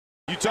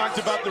You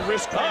talked about the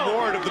risk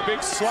reward of the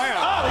big slam.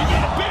 Oh, he got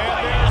a big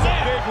right hand. There's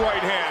a big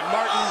right hand.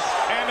 Martin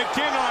and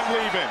again on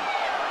leaving.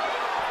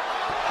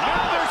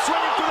 Now they're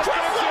swinging to the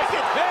fence.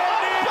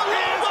 And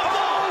it is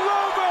all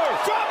over.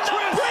 From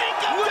the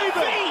brink of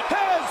defeat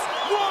has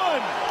won.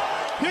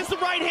 Here's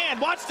the right hand.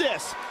 Watch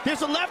this.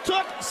 Here's a left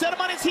hook. Set him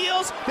on his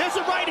heels. There's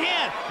the right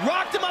hand.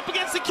 Rocked him up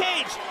against the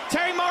cage.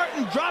 Terry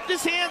Martin dropped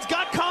his hands,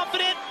 got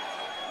confident.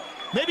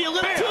 Maybe a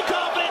little too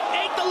confident.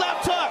 Ate the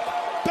left hook.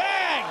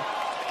 Bang.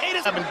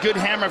 Having good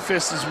hammer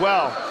fists as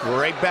well.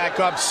 Right back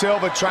up,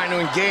 Silva trying to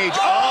engage.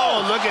 Oh,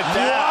 look at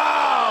that.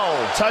 Wow!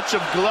 Touch of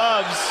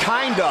gloves.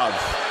 Kind of.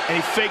 And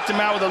he faked him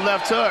out with a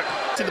left hook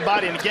to the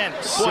body. And again,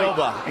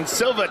 Silva. And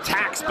Silva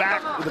attacks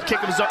back with a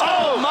kick of his own.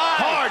 Oh, my!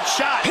 Hard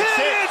shot.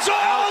 It's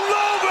all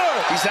over!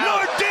 He's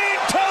out.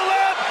 Nordine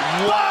Taleb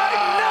by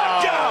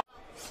knockout!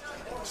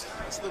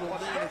 Nice little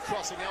knee and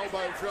crossing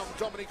elbow from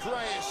Dominic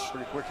Reyes.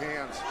 Pretty quick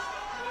hands.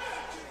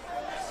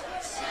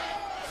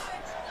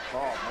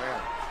 Oh, man.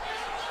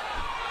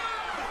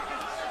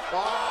 Oh,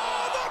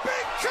 the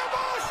big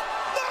kibosh!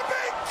 The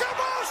big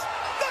kibosh!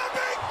 The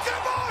big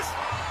kibosh!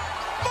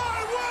 My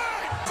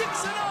word!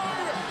 6-0!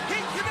 He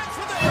connects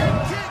with a head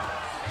kick.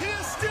 He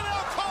is still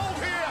out cold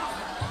here.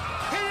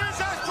 He is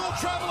astral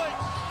traveling.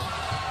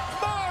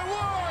 My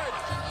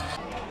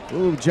word!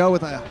 Ooh, Joe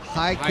with a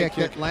high kick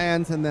that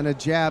lands and then a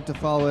jab to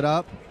follow it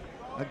up.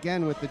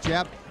 Again with the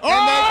jab.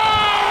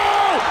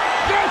 Oh!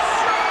 This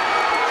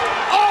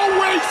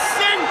always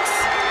sinks!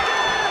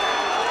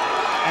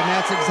 And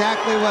that's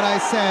exactly what I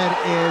said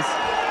is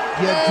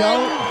you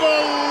don't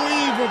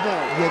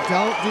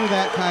do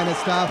that kind of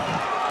stuff.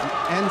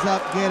 He ends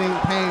up getting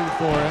paid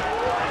for it.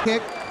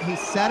 Kick, he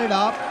set it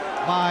up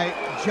by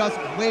just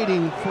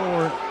waiting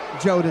for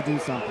Joe to do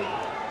something.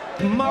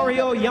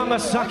 Mario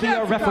Yamasaki,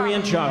 our referee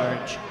in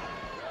charge.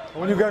 I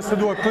want you guys to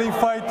do a clean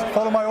fight,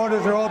 follow my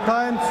orders at all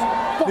times,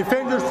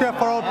 defend yourself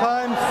at all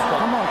times.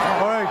 Come on.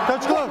 All right,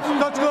 touch gloves,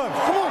 touch gloves.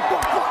 Come on,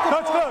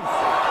 touch gloves,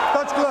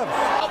 touch gloves.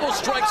 Elbow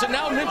strikes, and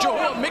now Ninja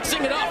Hua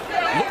mixing it up,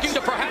 looking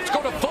to perhaps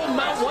go to full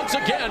mount once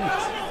again.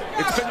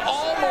 It's been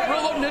all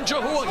Murillo Ninja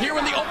Hua here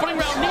in the opening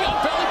round, knee on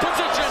belly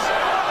position.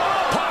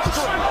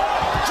 Posturing,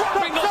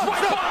 dropping those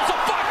right bombs, the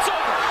fight's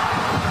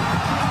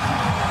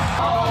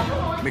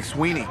over.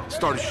 McSweeney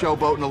started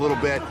showboating a little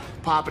bit,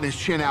 popping his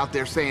chin out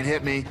there saying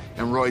hit me,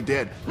 and Roy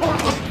did. He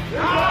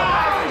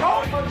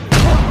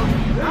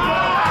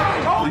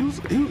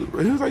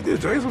was like this.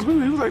 James was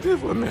moving. He was like this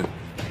for a minute.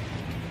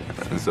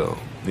 And so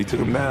he took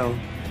him down.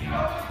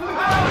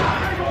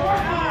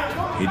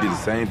 He did the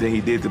same thing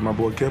he did to my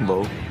boy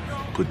Kimbo.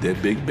 Put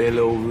that big belly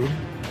over him.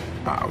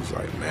 I was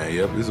like, man,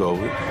 yep, it's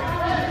over.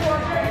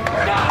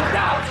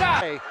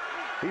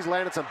 He's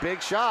landed some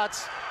big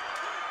shots.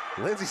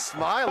 Lindsay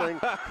smiling.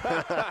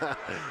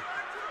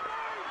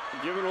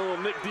 Giving a little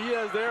Nick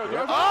Diaz there.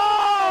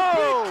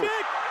 Oh! Big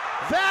kick.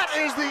 That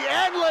is the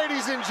end,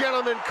 ladies and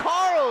gentlemen.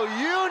 Carl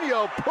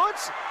Unio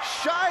puts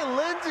Shy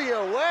Lindsay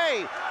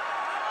away.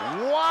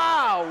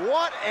 Wow,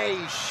 what a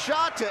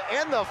shot to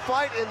end the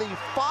fight in the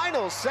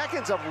final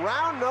seconds of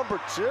round number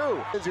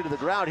 2. Lindsay to the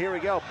ground, here we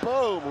go.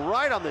 Boom,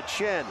 right on the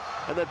chin.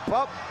 And then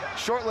bump,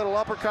 short little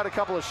uppercut, a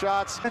couple of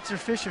shots. Spencer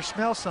Fisher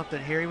smells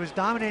something here. He was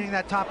dominating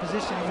that top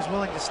position. He was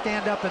willing to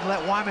stand up and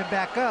let Wyman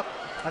back up.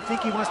 I think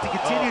he wants to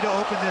continue to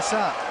open this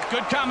up.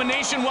 Good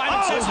combination.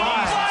 Wyman says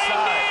flying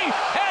knee,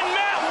 and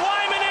Matt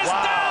Wyman is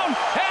down,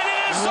 and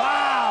it is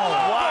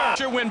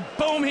when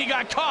boom, he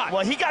got caught.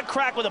 Well, he got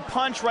cracked with a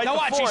punch right now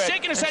before watch, he's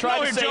shaking his head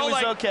no here, Joe.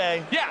 Like,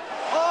 okay. Yeah.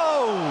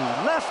 Oh,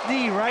 left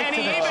knee right and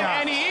to the chops. chop.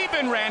 And he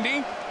even,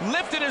 Randy,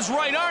 lifted his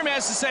right arm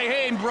as to say,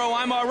 hey, bro,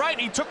 I'm all right.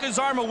 He took his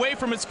arm away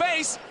from his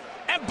face,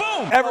 and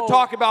boom. Ever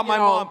talk about my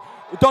mom.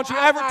 Don't you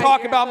ever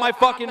talk about my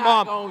fucking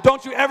mom.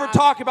 Don't you ever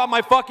talk about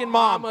my fucking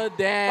mom. Mama,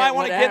 dad, I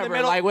want to get in the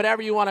middle. Like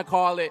whatever you want to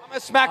call it. I'm going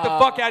to smack the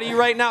fuck out of you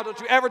right now. Don't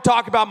you ever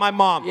talk about my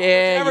mom.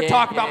 Yeah, Don't you ever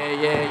talk about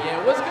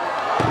yeah. What's good?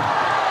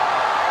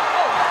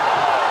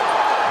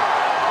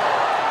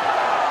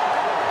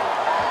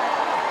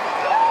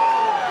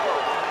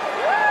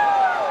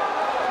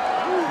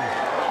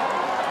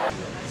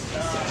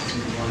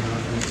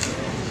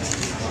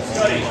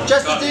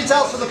 Just the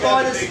details for the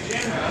fighters.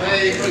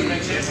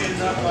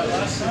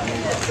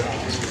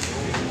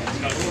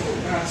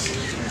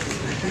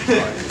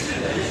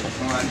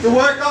 Good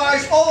work,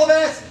 guys. All the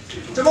best.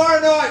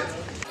 Tomorrow night.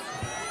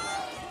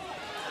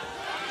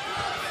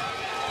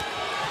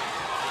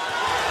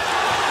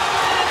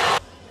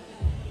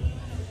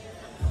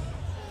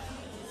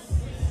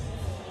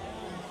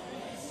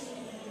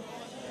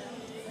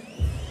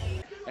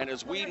 And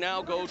as we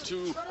now go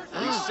to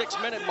the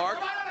 6-minute mark,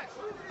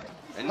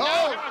 and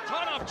now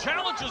Haratonov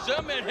challenges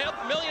him, and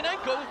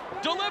Emelianenko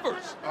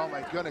delivers. Oh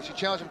my goodness, he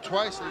challenged him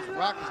twice, and he's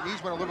rocked. His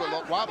knees went a little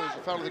bit wobbly as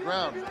he fell to the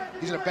ground.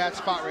 He's in a bad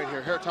spot right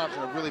here. Haratonov's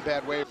in a really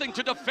bad way.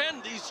 To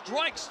defend these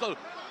strikes, the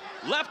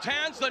left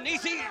hands, the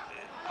knees.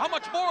 How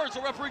much more is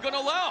the referee going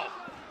to allow?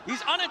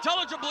 He's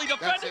unintelligibly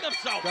defending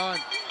himself. Done.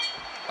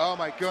 Oh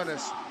my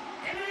goodness.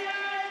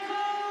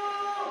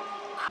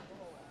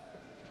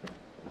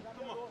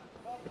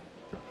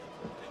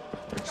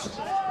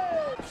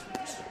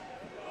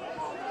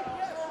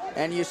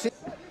 And you see...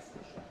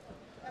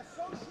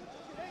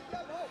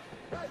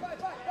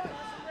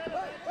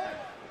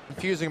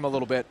 Confusing him a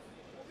little bit.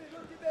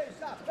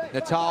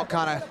 Natal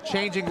kind of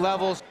changing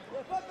levels.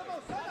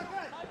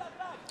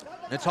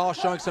 Natal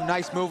showing some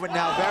nice movement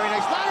now. Very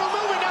nice lateral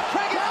movement. Now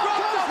Craig is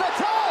goes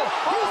Natal.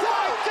 Oh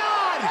my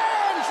God!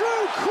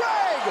 Andrew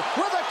Craig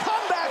with a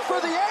comeback for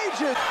the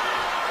ages.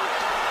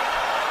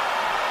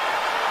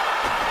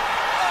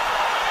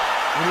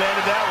 He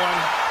landed that one.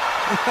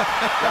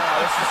 Wow,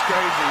 this is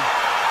crazy.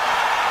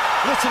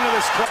 Listen to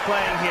this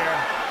playing here.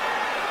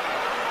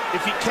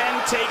 If he can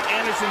take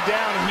Anderson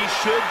down, he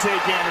should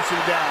take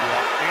Anderson down.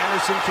 Yeah.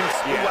 Anderson can.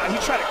 Yeah. Wow,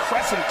 he tried a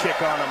crescent kick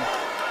on him.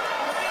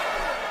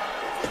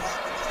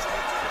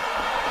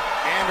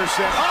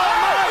 Anderson. Oh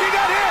my! He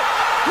got hit.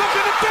 Look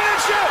at the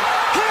finish it.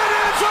 It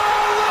is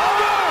all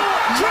over.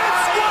 Chris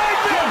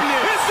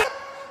Weidman is the...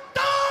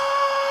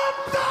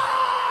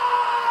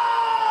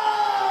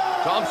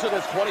 Thompson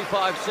is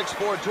 25,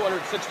 6'4",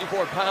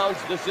 264 pounds.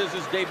 This is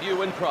his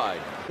debut in Pride.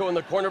 Go in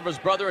the corner of his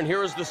brother, and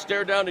here is the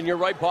stare down. And you're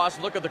right, boss.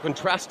 Look at the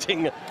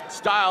contrasting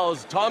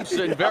styles.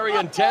 Thompson, very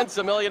intense.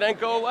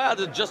 Emelianenko,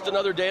 just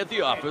another day at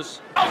the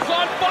office. House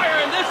on fire,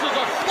 and this is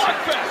a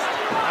slugfest.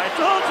 I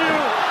told you.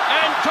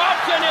 And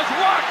Thompson is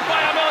rocked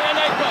by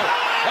Emelianenko.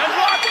 And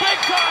rocked big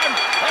time.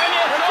 And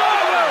it's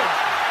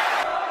over.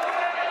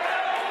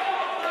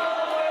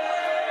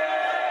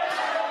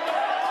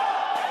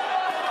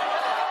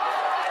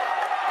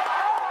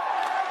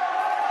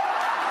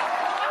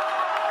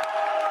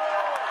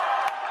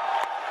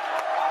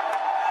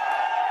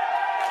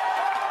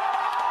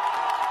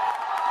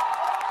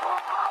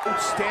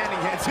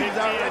 Outstanding hands. He's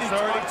already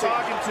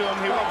talking to him.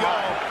 Here we go.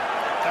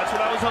 That's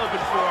what I was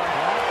hoping for.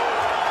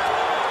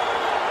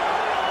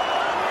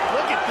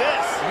 Look at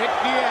this. Nick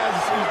Diaz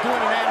is doing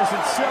an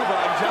Anderson Silva,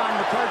 and John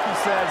McCarthy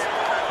says,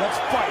 let's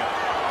fight.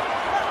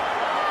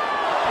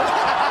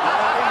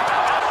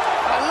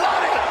 I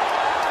love it.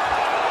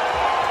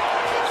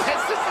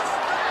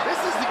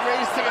 This is the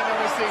greatest thing I've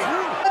ever seen.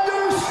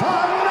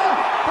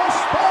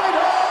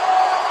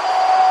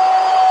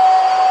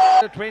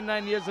 The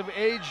 29 years of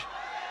age.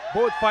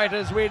 Both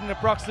fighters weighed in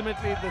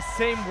approximately the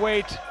same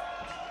weight,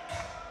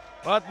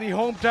 but the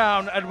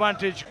hometown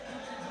advantage.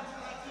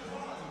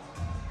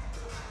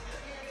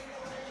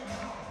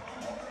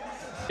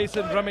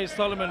 Jason Ramesh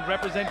Solomon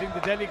representing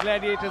the Delhi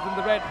Gladiators in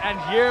the red, and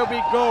here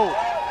we go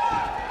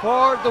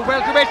for the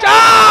welterweight.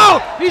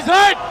 Oh! He's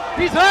hurt!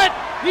 He's hurt!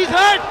 He's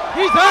hurt!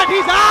 He's hurt!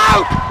 He's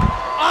out!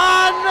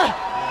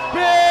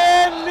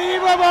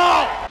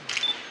 Unbelievable!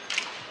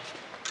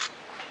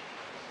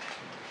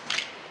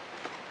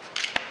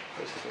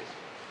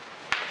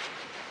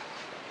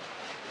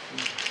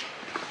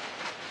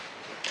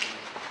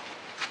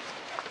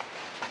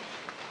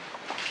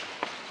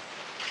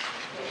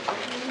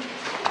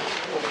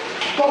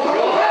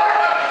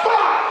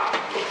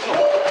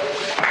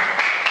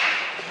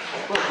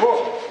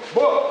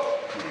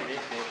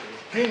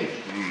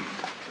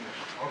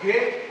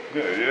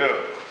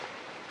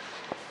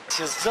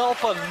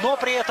 Залпа, но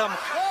при этом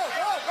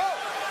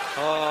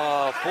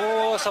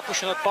с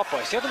опущенной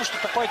попасть. Я думаю, что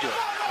попадет.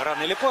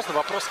 Рано или поздно.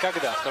 Вопрос,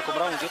 когда, в каком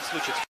раунде это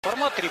случится.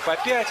 Формат 3 по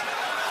 5.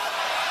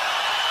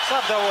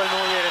 Саб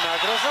довольно уверенно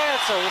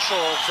огрызается,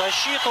 ушел в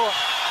защиту.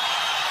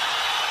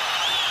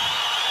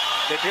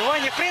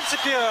 Добивание, в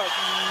принципе,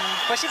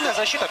 пассивная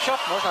защита. Все,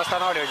 можно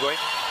останавливать бой.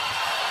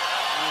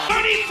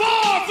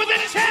 34 for the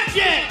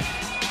champion!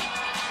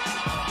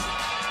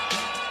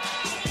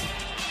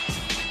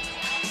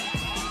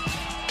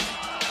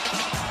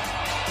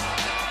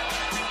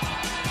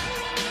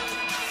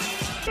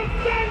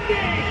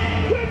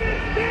 Defending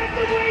women's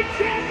bantamweight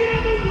champion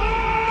of the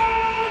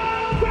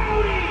world,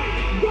 Rowdy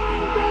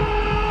Ronda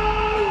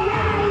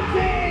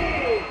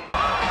Rousey!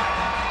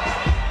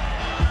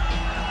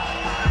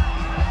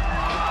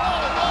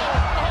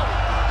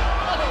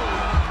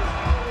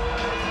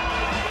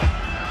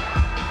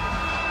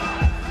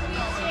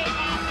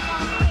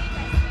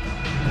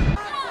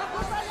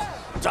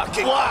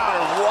 Ducking.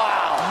 Wow.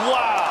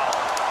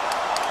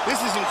 This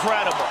is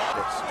incredible.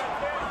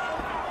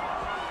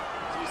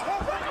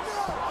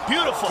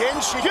 Beautiful.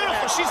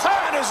 Beautiful. She's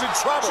hurt. Anna's in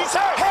trouble. She's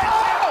hurt.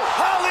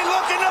 Holly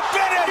looking to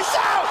finish. She's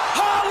out.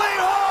 Holly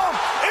Holm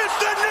is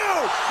the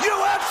new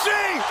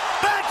UFC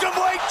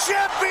bantamweight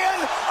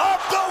champion of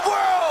the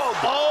world.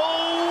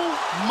 Oh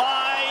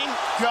my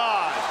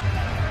God.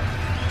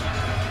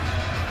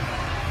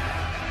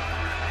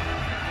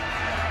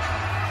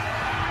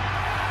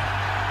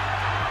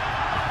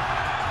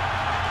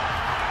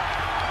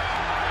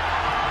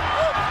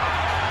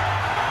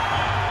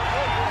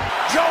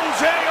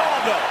 Jose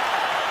Aldo.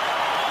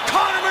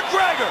 Conor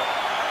McGregor.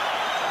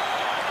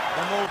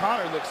 And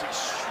Conor looks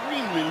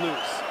extremely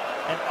loose.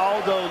 And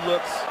Aldo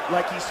looks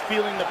like he's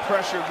feeling the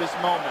pressure of this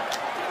moment.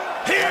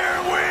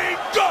 Here we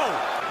go!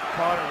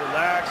 Conor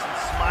relaxed and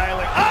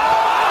smiling.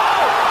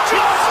 Oh! She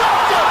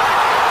slipped it!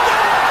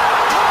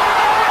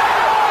 Conor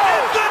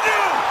is the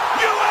new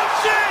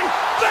UFC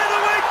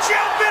featherweight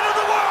champion of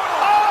the world!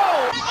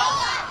 Oh!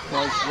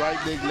 Nice right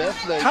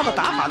他的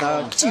打法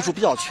呢，技术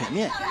比较全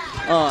面，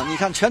你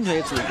看拳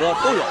腿、组合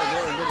都有。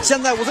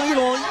现在武僧一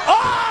龙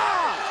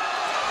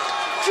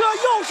这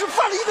又是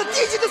犯了一个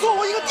低级的错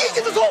误，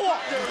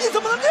你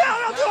怎么能这样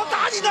让对方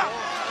打你呢？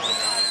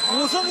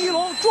武僧一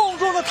龙重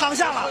重的躺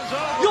下了，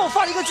又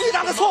犯了一个巨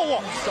大的错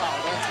误。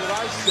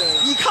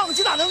你抗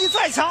击打能力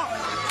再强，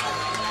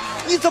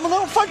你怎么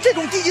能犯这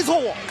种低级错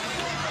误？